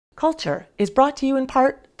Qulture is brought to you in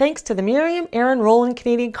part thanks to the Miriam Aaron Rowland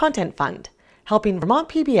Canadian Content Fund, helping Vermont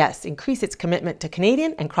PBS increase its commitment to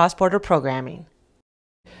Canadian and cross-border programming.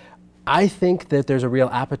 I think that there's a real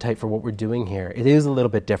appetite for what we're doing here. It is a little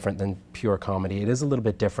bit different than pure comedy. It is a little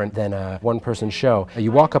bit different than a one-person show.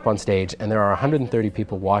 You walk up on stage and there are 130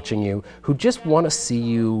 people watching you who just want to see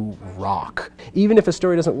you rock. Even if a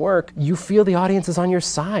story doesn't work, you feel the audience is on your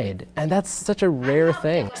side, and that's such a rare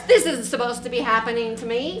thing. This isn't supposed to be happening to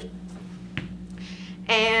me,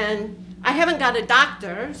 and I haven't got a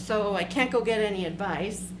doctor, so I can't go get any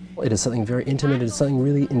advice. It is something very intimate. It is something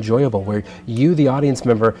really enjoyable where you, the audience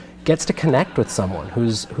member, gets to connect with someone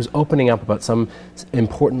who's opening up about some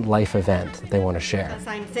important life event that they want to share. Because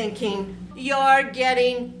I'm thinking, you're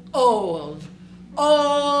getting old.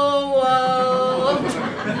 Old. Old.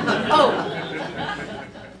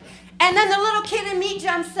 And then the little kid in me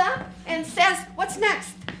jumps up and says, what's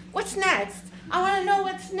next? What's next? I want to know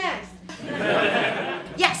what's next.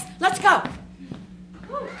 Yes, let's go.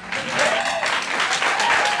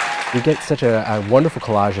 You get such a wonderful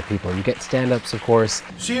collage of people. You get stand-ups, of course.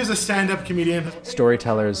 She is a stand-up comedian.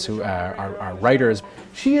 Storytellers who are writers.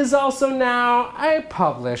 She is also now a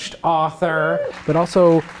published author. But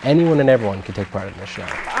also, anyone and everyone can take part in this show.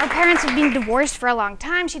 Our parents had been divorced for a long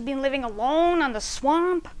time. She'd been living alone on the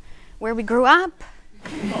swamp where we grew up.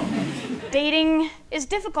 Dating is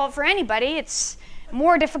difficult for anybody. It's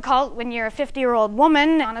more difficult when you're a 50-year-old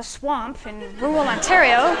woman on a swamp in rural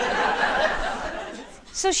Ontario.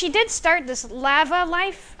 So she did start this Lava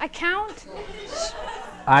Life account.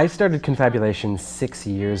 I started Confabulation 6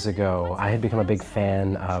 years ago. I had become a big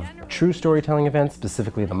fan of true storytelling events,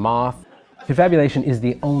 specifically the Moth. Confabulation is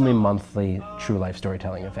the only monthly true life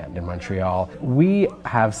storytelling event in Montreal. We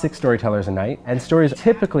have 6 storytellers a night, and stories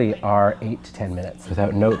typically are 8 to 10 minutes,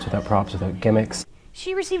 without notes, without props, without gimmicks.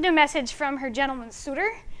 She received a message from her gentleman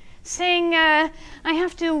suitor saying, I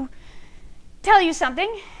have to tell you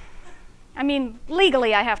something. I mean,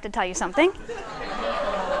 legally I have to tell you something.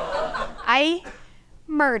 I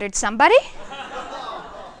murdered somebody.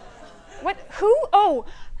 What? Who? Oh,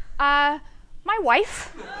 my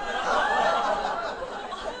wife.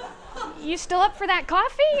 You still up for that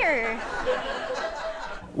coffee, or?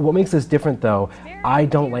 What makes this different, though, I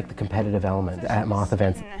don't like the competitive element at Moth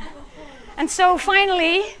events. And so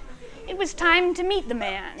finally, it was time to meet the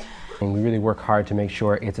man. And we really work hard to make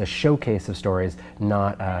sure it's a showcase of stories,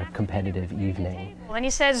 not a competitive evening. And he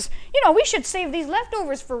says, you know, we should save these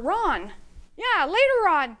leftovers for Ron. Yeah, later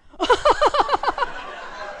on.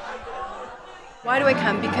 Why do I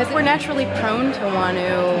come? Because we're naturally prone to want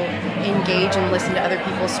to engage and listen to other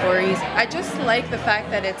people's stories. I just like the fact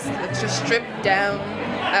that it's just stripped down,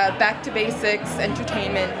 back to basics,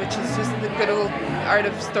 entertainment, which is just the good old art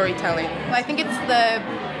of storytelling. Well, I think it's the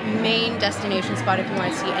main destination spot if you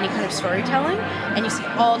want to see any kind of storytelling, and you see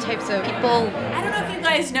all types of people. I don't know if you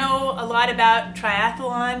guys know a lot about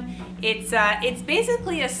triathlon. It's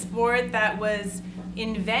basically a sport that was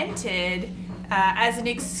invented as an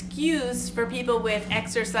excuse for people with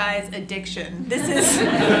exercise addiction. This is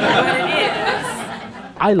what it is.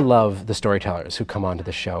 I love the storytellers who come onto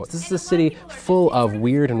the show. This is a city full of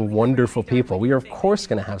weird and wonderful people. We are, of course,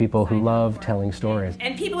 going to have people who love telling stories.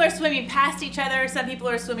 And people are swimming past each other. Some people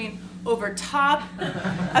are swimming over top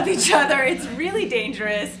of each other. It's really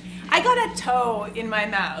dangerous. I got a toe in my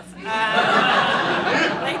mouth.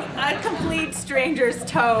 Like a complete stranger's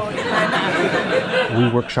toe in my mouth. We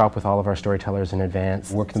workshop with all of our storytellers in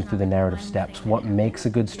advance, work them through the narrative steps, what makes a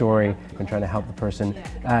good story, and trying to help the person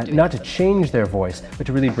not to change their voice, but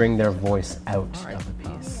to really bring their voice out of the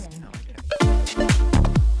piece.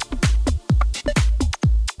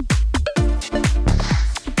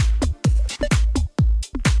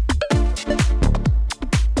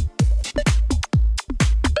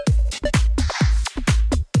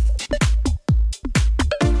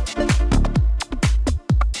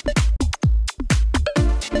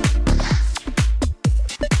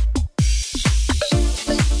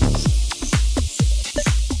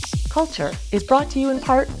 Qulture is brought to you in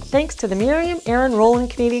part thanks to the Miriam Aaron Rowland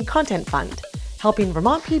Canadian Content Fund, helping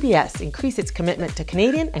Vermont PBS increase its commitment to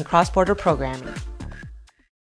Canadian and cross-border programming.